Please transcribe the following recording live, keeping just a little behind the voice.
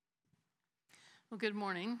Well, good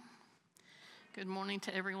morning. Good morning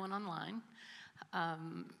to everyone online.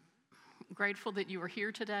 Grateful that you are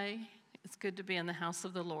here today. It's good to be in the house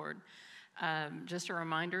of the Lord. Just a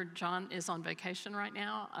reminder, John is on vacation right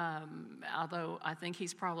now, although I think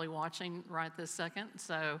he's probably watching right this second.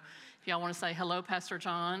 So if y'all want to say hello, Pastor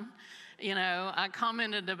John. You know, I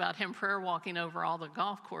commented about him prayer walking over all the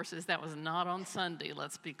golf courses. That was not on Sunday,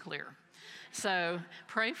 let's be clear. So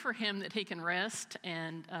pray for him that he can rest,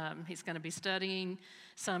 and he's going to be studying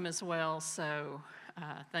some as well. So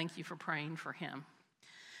thank you for praying for him.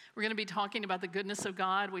 We're going to be talking about the goodness of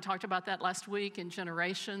God. We talked about that last week in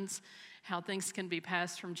generations, how things can be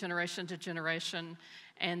passed from generation to generation,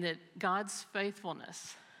 and that God's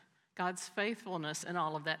faithfulness in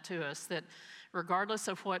all of that to us, that regardless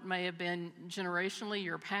of what may have been generationally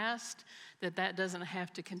your past, that doesn't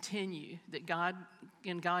have to continue, that God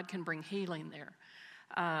can bring healing there.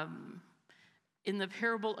 In the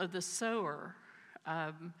parable of the sower,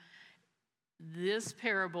 this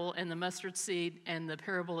parable and the mustard seed and the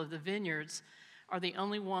parable of the vineyards are the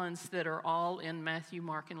only ones that are all in Matthew,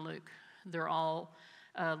 Mark, and Luke. They're all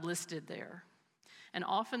listed there. And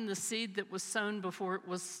often the seed that was sown before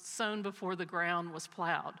the ground was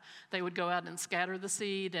plowed. They would go out and scatter the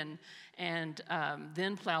seed and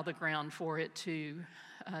then plow the ground for it to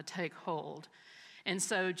take hold. And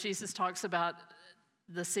so Jesus talks about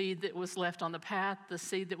the seed that was left on the path, the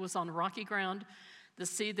seed that was on rocky ground, the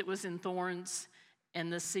seed that was in thorns,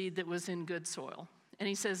 and the seed that was in good soil. And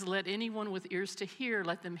he says, let anyone with ears to hear,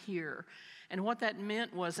 let them hear. And what that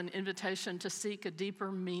meant was an invitation to seek a deeper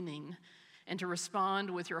meaning and to respond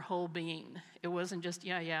with your whole being. It wasn't just,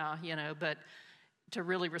 but to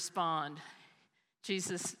really respond.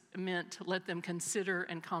 Jesus meant to let them consider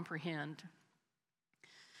and comprehend.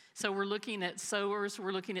 So we're looking at sowers,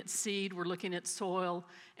 we're looking at seed, we're looking at soil,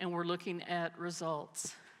 and we're looking at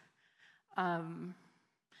results. I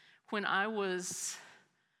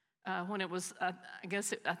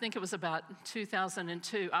think it was about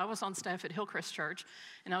 2002, I was on staff at Hillcrest Church,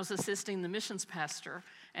 and I was assisting the missions pastor,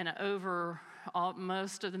 and over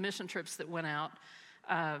most of the mission trips that went out.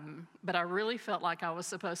 But I really felt like I was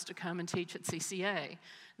supposed to come and teach at CCA.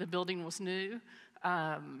 The building was new.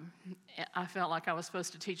 I felt like I was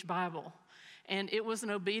supposed to teach Bible. And it was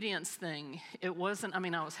an obedience thing. It wasn't,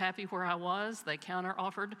 I was happy where I was. They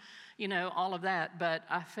counter-offered, all of that. But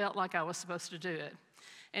I felt like I was supposed to do it.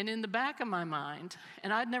 And in the back of my mind,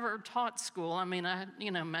 and I'd never taught school. I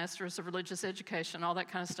Masters of Religious Education, all that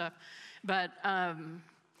kind of stuff. But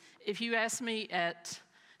if you asked me at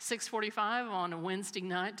 6:45 on a Wednesday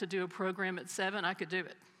night to do a program at 7, I could do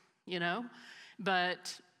it,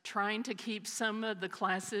 But trying to keep some of the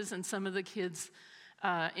classes and some of the kids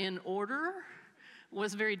in order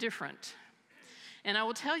was very different. And I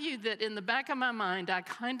will tell you that in the back of my mind, I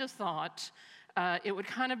kind of thought it would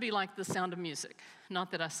kind of be like The Sound of Music. Not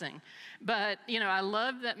that I sing. But, I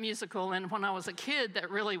loved that musical. And when I was a kid, that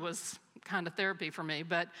really was kind of therapy for me.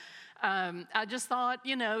 But I just thought,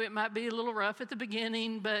 it might be a little rough at the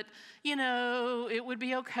beginning, but, it would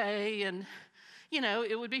be okay. And,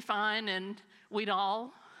 it would be fine. And we'd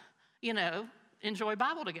all, enjoy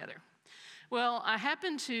Bible together. Well, I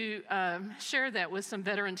happened to share that with some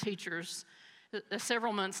veteran teachers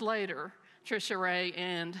several months later, Tricia Ray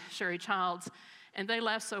and Sherry Childs, and they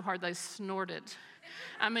laughed so hard they snorted.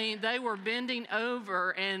 They were bending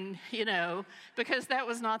over and, because that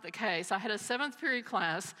was not the case. I had a 7th period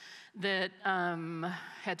class that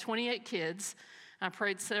had 28 kids. I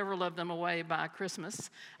prayed several of them away by Christmas.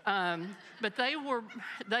 But they were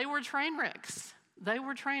train wrecks. They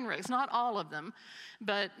were train wrecks, not all of them,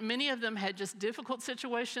 but many of them had just difficult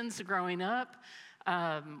situations growing up.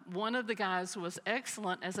 One of the guys was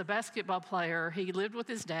excellent as a basketball player. He lived with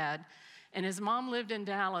his dad, and his mom lived in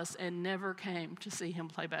Dallas and never came to see him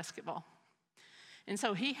play basketball. And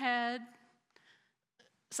so he had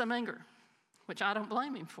some anger, which I don't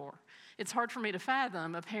blame him for. It's hard for me to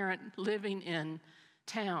fathom a parent living in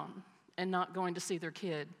town and not going to see their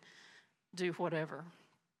kid do whatever.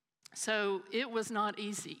 So it was not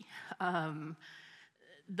easy.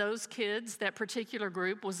 Those kids, that particular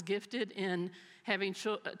group, was gifted in having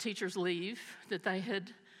teachers leave, that they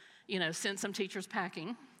had, sent some teachers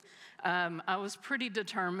packing. I was pretty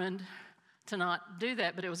determined to not do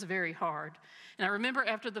that, but it was very hard. And I remember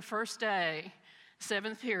after the first day,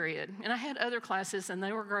 7th period, and I had other classes, and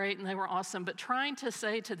they were great, and they were awesome, but trying to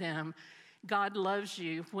say to them, God loves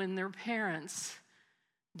you, when their parents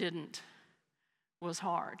didn't, was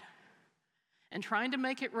hard. And trying to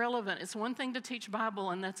make it relevant. It's one thing to teach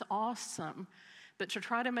Bible, and that's awesome. But to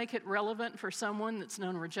try to make it relevant for someone that's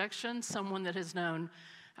known rejection, someone that has known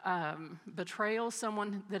betrayal,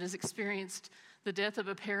 someone that has experienced the death of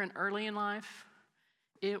a parent early in life,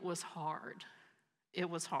 it was hard. It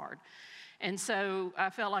was hard. And so I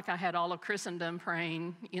felt like I had all of Christendom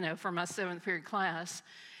praying, for my 7th period class.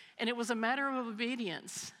 And it was a matter of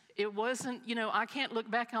obedience. It wasn't, I can't look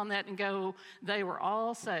back on that and go, they were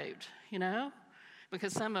all saved,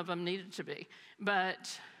 because some of them needed to be.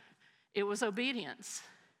 But it was obedience.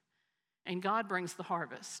 And God brings the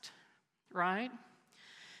harvest, right?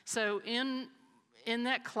 So in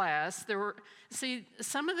that class,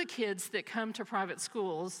 some of the kids that come to private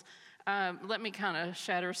schools, let me kind of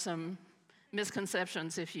shatter some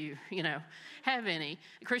misconceptions if you have any.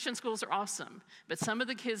 Christian schools are awesome, but some of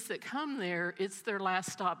the kids that come there, it's their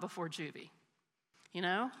last stop before juvie,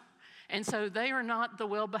 And so they are not the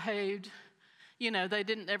well-behaved, they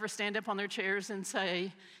didn't ever stand up on their chairs and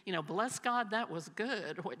say, bless God, that was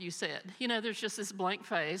good, what you said. There's just this blank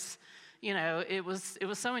face. It was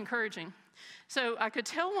so encouraging. So I could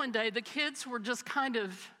tell one day the kids were just kind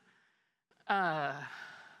of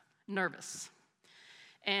nervous.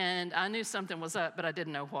 And I knew something was up, but I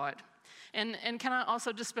didn't know what. And can I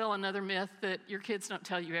also dispel another myth that your kids don't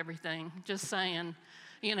tell you everything? Just saying,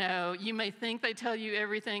 you may think they tell you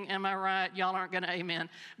everything. Am I right? Y'all aren't going to amen.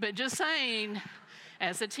 But just saying,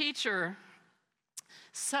 as a teacher,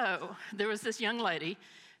 so there was this young lady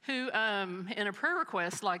who, in a prayer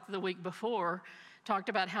request like the week before, talked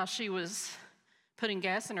about how she was putting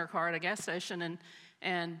gas in her car at a gas station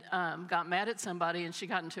and got mad at somebody, and she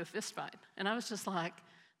got into a fist fight. And I was just like,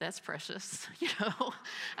 that's precious,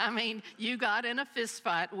 you got in a fist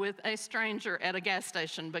fight with a stranger at a gas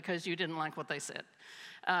station because you didn't like what they said.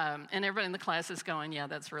 And everybody in the class is going, yeah,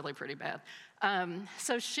 that's really pretty bad.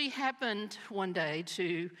 So she happened one day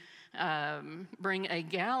to bring a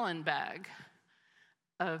gallon bag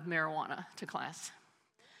of marijuana to class.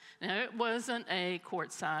 Now, it wasn't a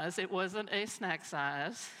quart size. It wasn't a snack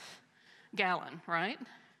size. Gallon, right?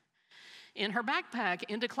 In her backpack,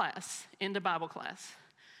 into Bible class.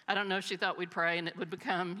 I don't know if she thought we'd pray and it would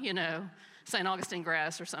become, St. Augustine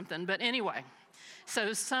grass or something. But anyway,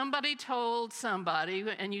 so somebody told somebody,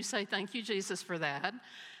 and you say, thank you, Jesus, for that.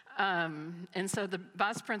 And so the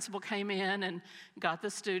vice principal came in and got the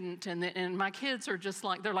student, and my kids are just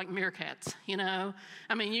like, they're like meerkats,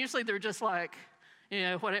 usually they're just like,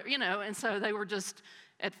 whatever, and so they were just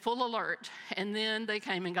at full alert. And then they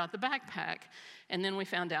came and got the backpack. And then we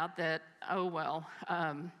found out that,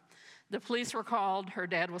 the police were called, her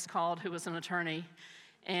dad was called, who was an attorney,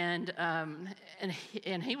 and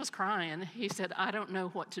he was crying. He said, I don't know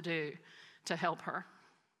what to do to help her.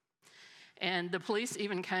 And the police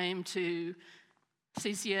even came to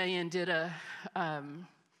CCA and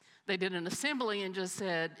they did an assembly and just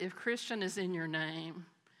said, if Christian is in your name,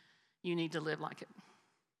 you need to live like it.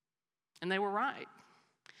 And they were right.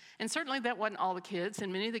 And certainly that wasn't all the kids,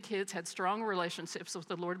 and many of the kids had strong relationships with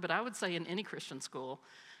the Lord, but I would say in any Christian school,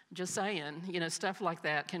 just saying, stuff like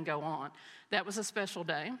that can go on. That was a special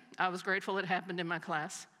day. I was grateful it happened in my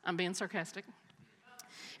class. I'm being sarcastic.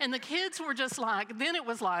 And the kids were just like, then it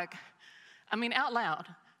was like, out loud,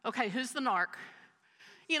 okay, who's the narc?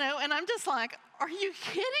 And I'm just like, are you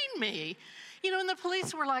kidding me? And the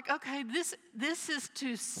police were like, okay, this is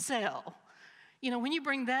to sell. When you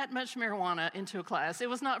bring that much marijuana into a class, it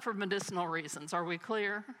was not for medicinal reasons. Are we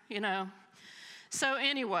clear? So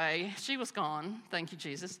anyway, she was gone. Thank you,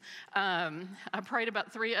 Jesus. I prayed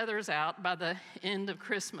about 3 others out by the end of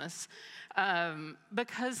Christmas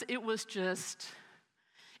because it was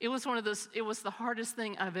one of those, it was the hardest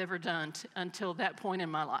thing I've ever done until that point in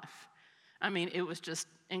my life. It was just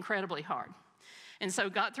incredibly hard. And so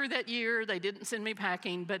got through that year. They didn't send me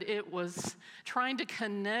packing, but it was trying to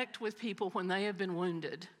connect with people when they have been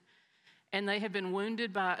wounded. And they have been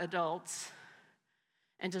wounded by adults.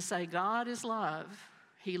 And to say, God is love.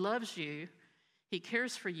 He loves you. He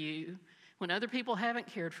cares for you when other people haven't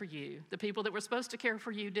cared for you. The people that were supposed to care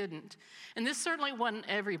for you didn't. And this certainly wasn't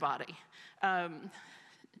everybody.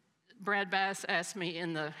 Brad Bass asked me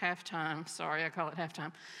in the halftime, sorry, I call it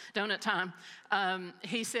halftime, donut time.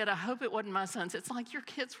 He said, I hope it wasn't my sons. It's like, your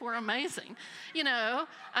kids were amazing. James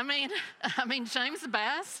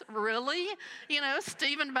Bass, really?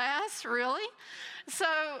 Stephen Bass, really? So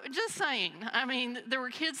just saying, there were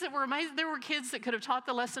kids that were amazing. There were kids that could have taught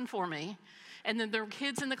the lesson for me. And then there were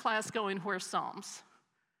kids in the class going, where's Psalms?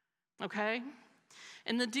 Okay?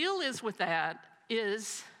 And the deal is with that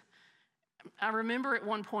is, I remember at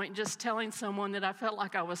one point just telling someone that I felt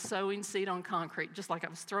like I was sowing seed on concrete, just like I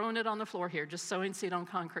was throwing it on the floor here, just sowing seed on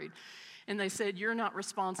concrete. And they said, you're not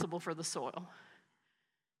responsible for the soil.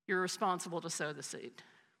 You're responsible to sow the seed.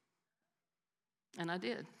 And I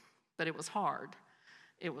did, but it was hard.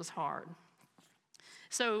 It was hard.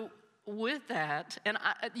 So with that, and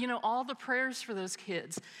all the prayers for those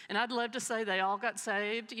kids, and I'd love to say they all got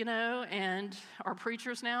saved, and are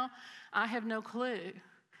preachers now. I have no clue,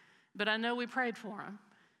 but I know we prayed for them,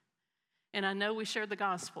 and I know we shared the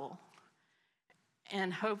gospel,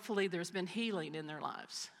 and hopefully there's been healing in their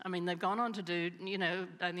lives. I mean, they've gone on to do,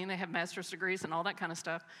 they have master's degrees and all that kind of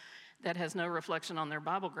stuff. That has no reflection on their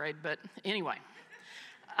Bible grade, but anyway.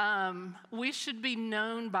 We should be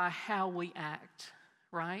known by how we act,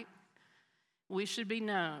 right? We should be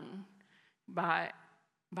known by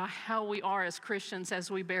how we are as Christians as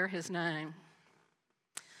we bear his name.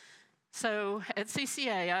 So at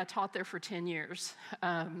CCA, I taught there for 10 years.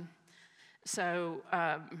 And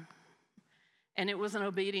it was an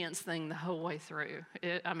obedience thing the whole way through.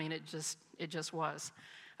 It just was.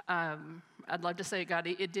 I'd love to say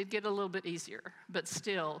it did get a little bit easier, but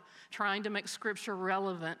still trying to make Scripture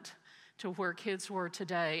relevant to where kids were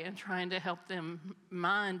today and trying to help them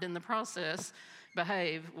mind in the process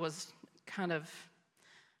behave was kind of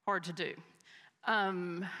hard to do.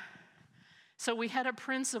 So we had a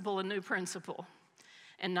new principal,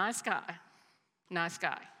 and nice guy.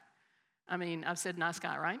 I mean, I've said nice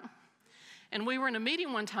guy, right? And we were in a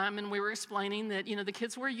meeting one time, and we were explaining that, the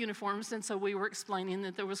kids wear uniforms, and so we were explaining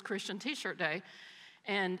that there was Christian T-shirt day,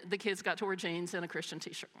 and the kids got to wear jeans and a Christian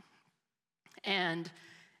T-shirt. And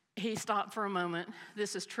he stopped for a moment.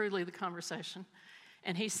 This is truly the conversation.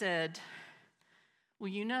 And he said,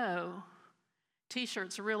 well,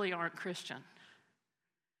 T-shirts really aren't Christian.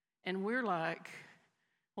 And we're like,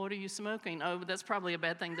 what are you smoking? Oh, that's probably a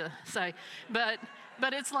bad thing to say. But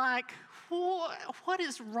it's like, what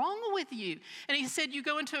is wrong with you? And he said, you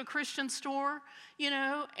go into a Christian store,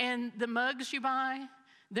 and the mugs you buy,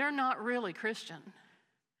 they're not really Christian.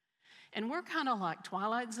 And we're kind of like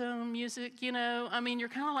Twilight Zone music, you're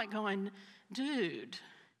kind of like going, dude.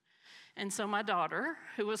 And so my daughter,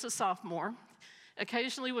 who was a sophomore,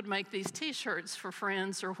 occasionally would make these T-shirts for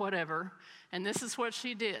friends or whatever, and this is what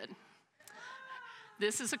she did.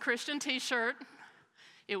 This is a Christian T-shirt.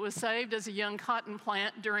 It was saved as a young cotton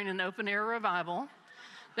plant during an open-air revival.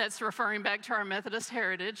 That's referring back to our Methodist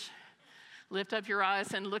heritage. Lift up your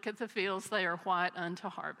eyes and look at the fields. They are white unto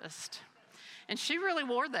harvest. And she really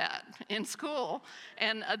wore that in school.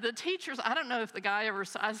 And the teachers, I don't know if the guy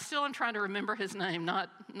I still am trying to remember his name, not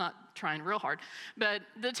trying real hard. But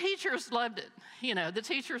the teachers loved it. The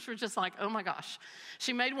teachers were just like, oh my gosh.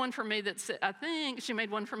 She made one for me that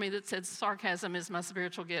said, sarcasm is my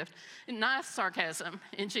spiritual gift. Nice sarcasm,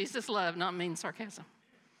 in Jesus' love, not mean sarcasm.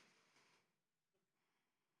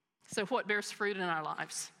 So what bears fruit in our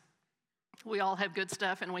lives? We all have good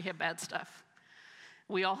stuff and we have bad stuff.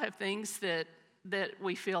 We all have things that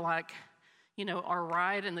we feel like, are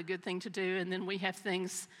right and the good thing to do, and then we have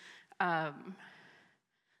things that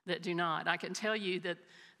do not. I can tell you that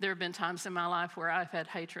there have been times in my life where I've had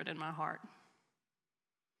hatred in my heart.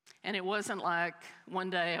 And it wasn't like one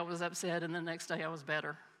day I was upset and the next day I was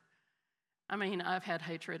better. I mean, I've had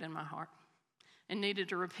hatred in my heart and needed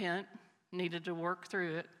to repent, needed to work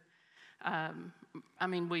through it.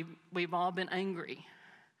 We've all been angry.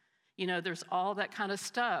 There's all that kind of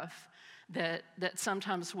stuff that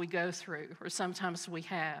sometimes we go through or sometimes we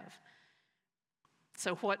have.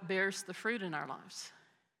 So what bears the fruit in our lives?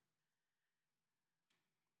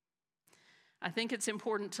 I think it's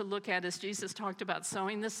important to look at, as Jesus talked about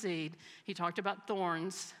sowing the seed, he talked about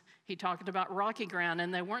thorns, he talked about rocky ground,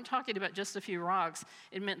 and they weren't talking about just a few rocks.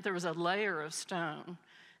 It meant there was a layer of stone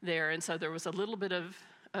there, and so there was a little bit of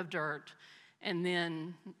dirt. And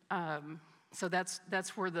then, so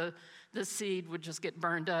that's where the seed would just get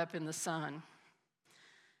burned up in the sun.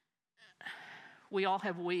 We all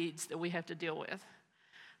have weeds that we have to deal with.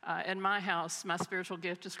 At my house, my spiritual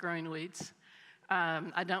gift is growing weeds.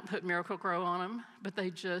 I don't put Miracle-Gro on them, but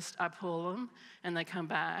I pull them and they come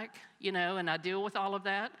back, and I deal with all of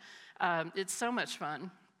that. It's so much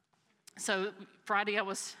fun. So Friday I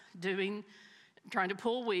was trying to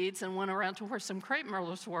pull weeds and went around to where some crepe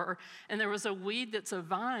myrtles were, and there was a weed that's a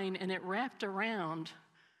vine, and it wrapped around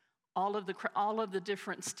all of the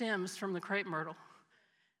different stems from the crepe myrtle,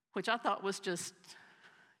 which I thought was just,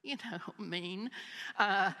 mean.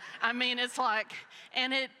 It's like,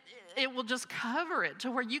 and it will just cover it to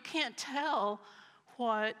where you can't tell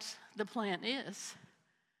what the plant is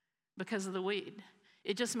because of the weed.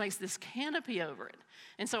 It just makes this canopy over it.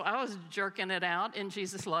 And so I was jerking it out in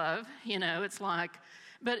Jesus' love. It's like,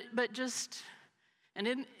 but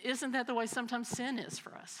isn't that the way sometimes sin is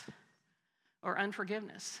for us? Or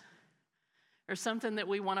unforgiveness? Or something that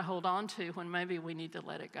we want to hold on to when maybe we need to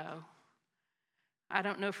let it go? I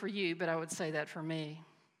don't know for you, but I would say that for me.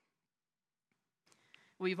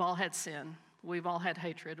 We've all had sin. We've all had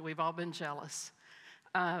hatred. We've all been jealous.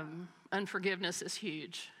 Unforgiveness is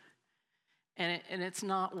huge, and it's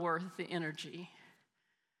not worth the energy.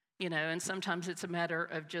 And sometimes it's a matter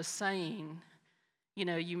of just saying,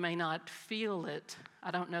 you may not feel it.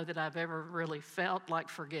 I don't know that I've ever really felt like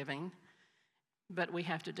forgiving, but we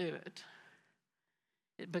have to do it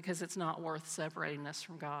because it's not worth separating us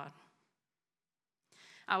from God.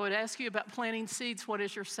 I would ask you about planting seeds. What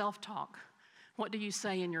is your self-talk? What do you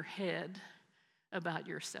say in your head about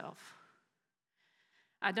yourself?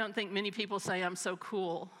 I don't think many people say, I'm so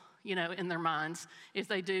cool, in their minds. If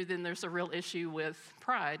they do, then there's a real issue with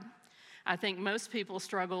pride. I think most people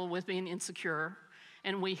struggle with being insecure,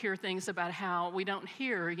 and we hear things about how we don't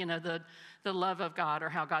hear, the love of God or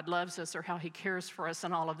how God loves us or how he cares for us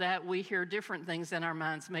and all of that. We hear different things in our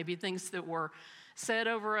minds, maybe things that were said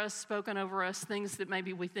over us, spoken over us, things that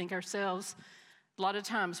maybe we think ourselves. A lot of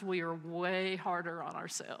times we are way harder on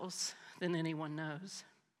ourselves than anyone knows.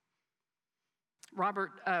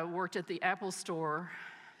 Robert worked at the Apple store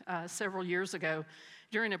several years ago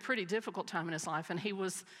during a pretty difficult time in his life, and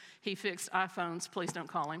he fixed iPhones. Please don't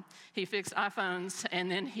call him. He fixed iPhones,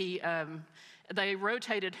 and then they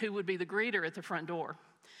rotated who would be the greeter at the front door.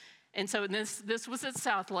 And so this was at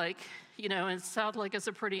South Lake, and South Lake is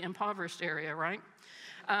a pretty impoverished area, right?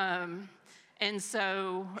 And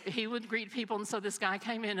so he would greet people, and so this guy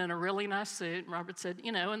came in a really nice suit, and Robert said,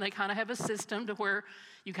 and they kind of have a system to where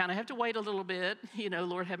you kind of have to wait a little bit.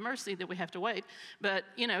 Lord have mercy that we have to wait, but,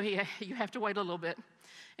 you have to wait a little bit.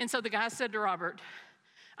 And so the guy said to Robert,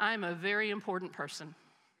 I'm a very important person.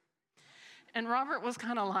 And Robert was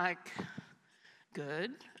kind of like,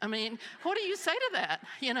 good. What do you say to that,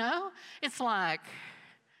 It's like,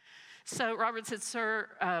 so Robert said, sir,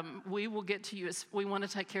 we will get to you. We want to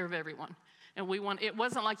take care of everyone. And it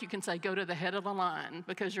wasn't like you can say, go to the head of the line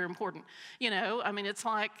because you're important. It's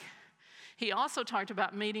like, he also talked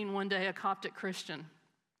about meeting one day a Coptic Christian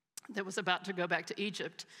that was about to go back to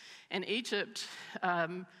Egypt. And Egypt,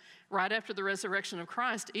 right after the resurrection of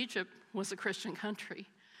Christ, Egypt was a Christian country.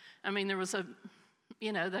 There was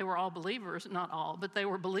they were all believers, not all, but they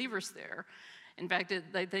were believers there. In fact,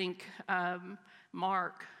 they think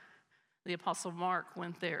Mark, the Apostle Mark,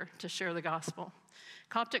 went there to share the gospel.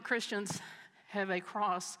 Coptic Christians have a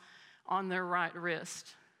cross on their right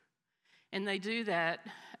wrist. And they do that.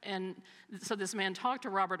 And so this man talked to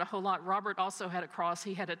Robert a whole lot. Robert also had a cross.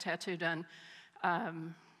 He had a tattoo done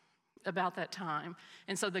about that time.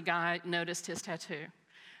 And so the guy noticed his tattoo.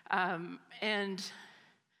 And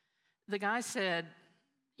the guy said,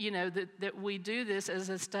 that we do this as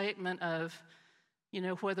a statement of,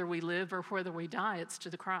 whether we live or whether we die, it's to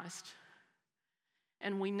the Christ.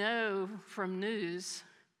 And we know from news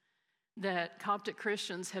that Coptic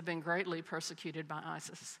Christians have been greatly persecuted by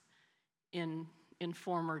ISIS in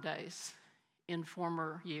former days, in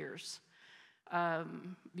former years.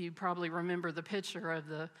 You probably remember the picture of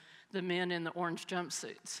the men in the orange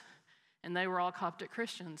jumpsuits, and they were all Coptic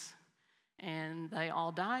Christians, and they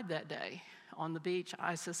all died that day on the beach.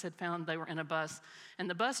 ISIS had found they were in a bus, and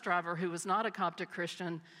the bus driver, who was not a Coptic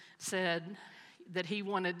Christian, said that he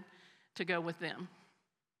wanted to go with them.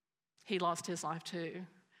 He lost his life too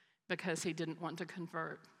because he didn't want to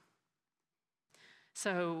convert.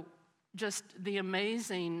 So just the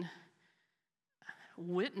amazing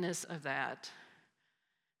witness of that,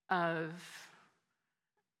 of,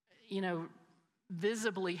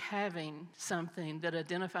 visibly having something that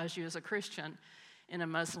identifies you as a Christian in a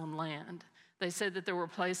Muslim land. They said that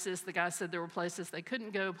the guy said there were places they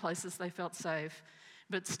couldn't go, places they felt safe,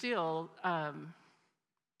 but still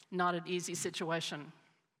not an easy situation.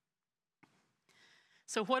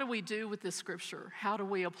 So what do we do with this scripture? How do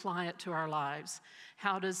we apply it to our lives?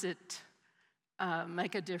 How does it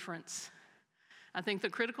make a difference? I think the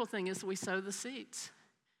critical thing is we sow the seeds,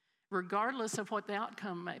 regardless of what the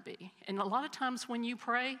outcome may be. And a lot of times when you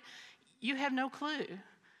pray, you have no clue.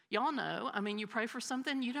 Y'all know, you pray for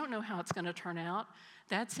something, you don't know how it's going to turn out.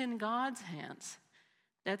 That's in God's hands.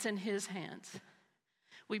 That's in his hands.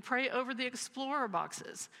 We pray over the Explorer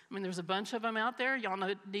boxes. There's a bunch of them out there. Y'all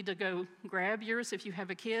need to go grab yours if you have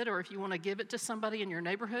a kid or if you want to give it to somebody in your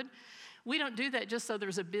neighborhood. We don't do that just so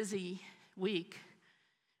there's a busy week.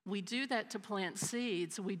 We do that to plant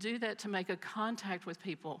seeds. We do that to make a contact with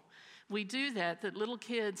people. We do that little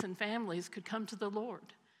kids and families could come to the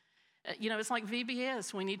Lord. It's like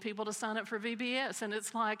VBS. We need people to sign up for VBS. And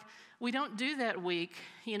it's like, we don't do that week,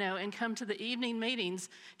 and come to the evening meetings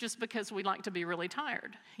just because we like to be really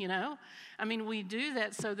tired, we do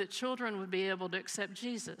that so that children would be able to accept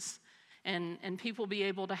Jesus and people be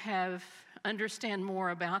able to understand more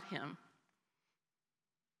about him.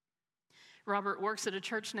 Robert works at a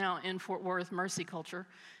church now in Fort Worth, Mercy Culture.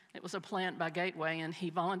 It was a plant by Gateway, and he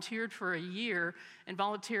volunteered for a year, and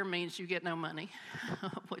volunteer means you get no money,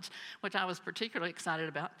 which I was particularly excited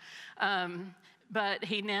about. But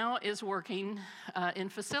he now is working in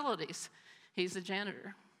facilities. He's a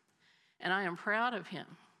janitor, and I am proud of him.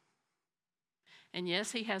 And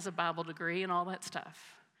yes, he has a Bible degree and all that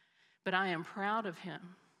stuff, but I am proud of him.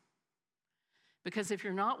 Because if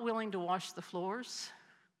you're not willing to wash the floors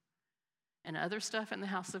and other stuff in the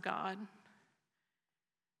house of God,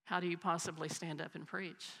 how do you possibly stand up and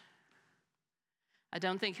preach? I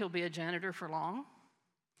don't think he'll be a janitor for long,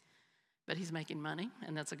 but he's making money,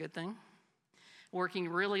 and that's a good thing. Working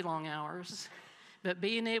really long hours, but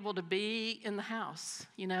being able to be in the house.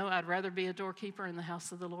 You know, I'd rather be a doorkeeper in the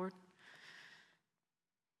house of the Lord.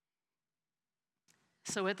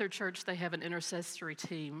 So at their church, they have an intercessory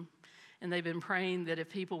team, and they've been praying that if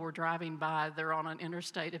people were driving by, they're on an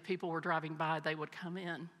interstate, if people were driving by, they would come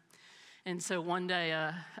in. And so one day,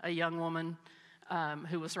 a young woman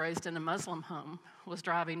who was raised in a Muslim home was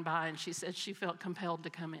driving by, and she said she felt compelled to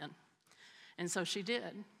come in. And so she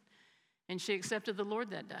did. And she accepted the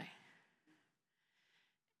Lord that day.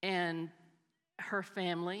 And her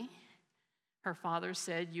family, her father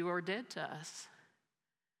said, "You are dead to us."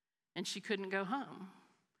 And she couldn't go home.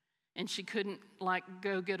 And she couldn't,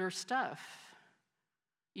 go get her stuff.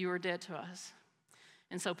 "You are dead to us."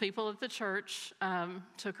 And so people at the church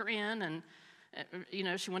took her in, and,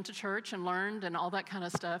 she went to church and learned and all that kind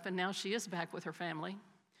of stuff. And now she is back with her family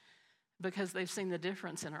because they've seen the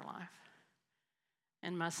difference in her life.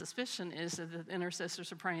 And my suspicion is that the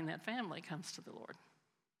intercessors are praying that family comes to the Lord.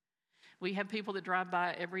 We have people that drive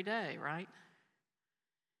by every day, right?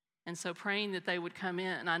 And so praying that they would come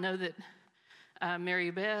in. And I know that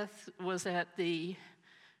Mary Beth was at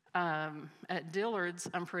Dillard's,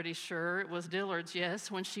 I'm pretty sure. It was Dillard's, yes,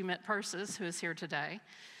 when she met Persis, who is here today.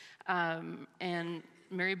 And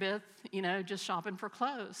Mary Beth, just shopping for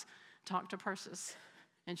clothes, talked to Persis.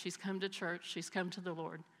 And she's come to church. She's come to the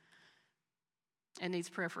Lord. And needs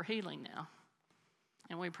prayer for healing now.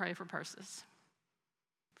 And we pray for Persis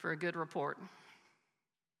for a good report.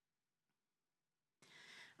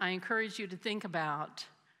 I encourage you to think about,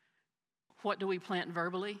 what do we plant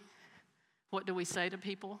verbally? What do we say to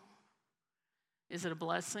people? Is it a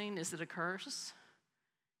blessing? Is it a curse?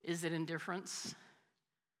 Is it indifference?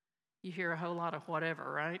 You hear a whole lot of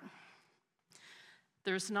whatever, right?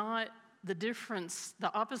 There's not the difference.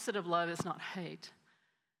 The opposite of love is not hate.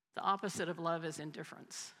 The opposite of love is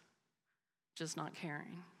indifference, just not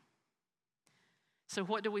caring. So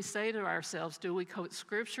what do we say to ourselves? Do we quote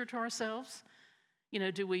scripture to ourselves?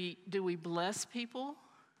 Do we bless people?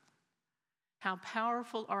 How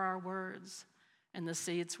powerful are our words and the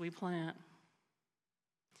seeds we plant?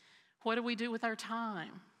 What do we do with our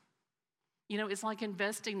time? It's like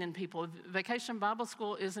investing in people. Vacation Bible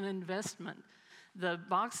School is an investment. The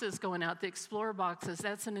boxes going out, the Explorer boxes,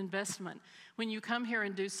 that's an investment. When you come here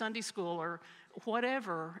and do Sunday school or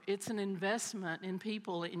whatever, it's an investment in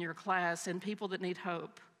people in your class and people that need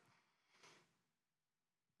hope.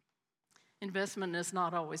 Investment is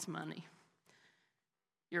not always money.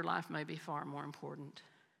 Your life may be far more important.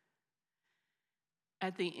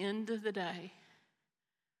 At the end of the day,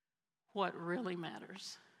 what really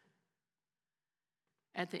matters?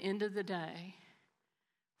 At the end of the day,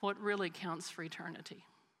 what really counts for eternity?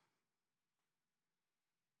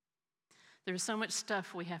 There's so much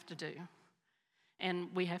stuff we have to do, and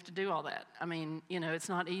we have to do all that. It's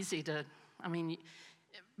not easy to,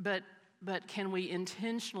 but can we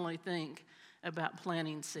intentionally think about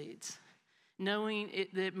planting seeds, knowing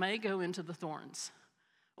it may go into the thorns,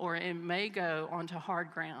 or it may go onto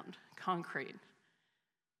hard ground, concrete,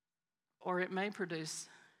 or it may produce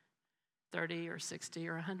 30 or 60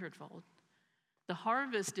 or 100-fold. The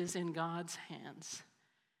harvest is in God's hands.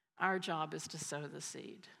 Our job is to sow the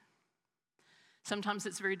seed. Sometimes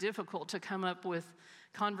it's very difficult to come up with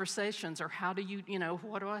conversations, or how do you,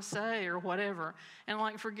 what do I say, or whatever. And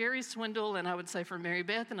like for Gary Swindle, and I would say for Mary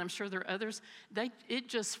Beth, and I'm sure there are others, it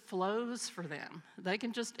just flows for them. They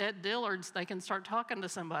can just, at Dillard's, they can start talking to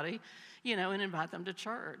somebody, and invite them to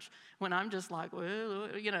church. When I'm just like, well,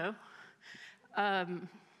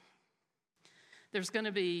 there's going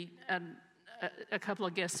to be a couple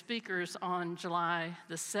of guest speakers on July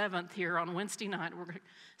the 7th here on Wednesday night. We're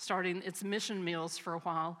starting, it's mission meals for a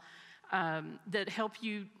while, that help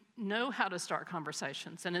you know how to start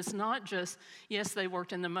conversations. And it's not just, yes, they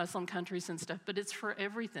worked in the Muslim countries and stuff, but it's for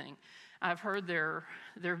everything. I've heard their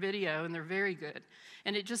video, and they're very good.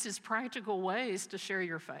 And it just is practical ways to share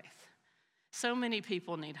your faith. So many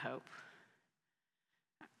people need hope.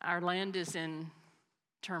 Our land is in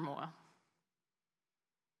turmoil.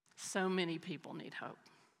 So many people need hope,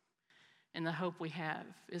 and the hope we have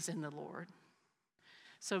is in the Lord.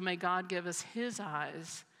 So may God give us his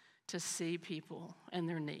eyes to see people and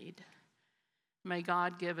their need. May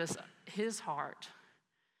God give us his heart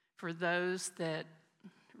for those that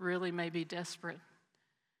really may be desperate.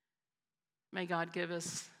 May God give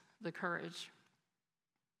us the courage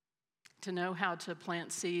to know how to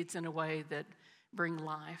plant seeds in a way that bring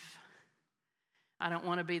life. I don't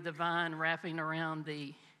want to be the vine wrapping around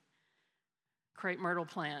the crepe myrtle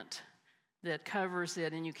plant that covers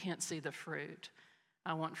it and you can't see the fruit.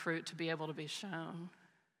 I want fruit to be able to be shown.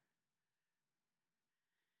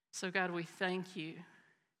 So God, we thank you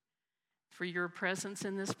for your presence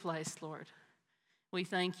in this place, Lord. We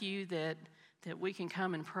thank you that we can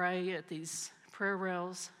come and pray at these prayer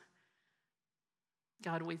rails.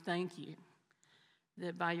 God, we thank you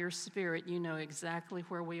that by your Spirit, you know exactly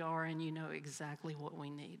where we are and you know exactly what we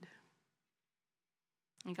need.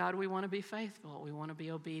 And God, we want to be faithful. We want to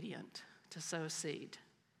be obedient to sow seed.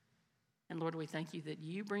 And Lord, we thank you that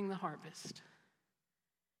you bring the harvest.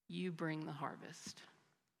 You bring the harvest.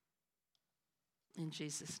 In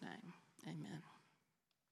Jesus' name, amen.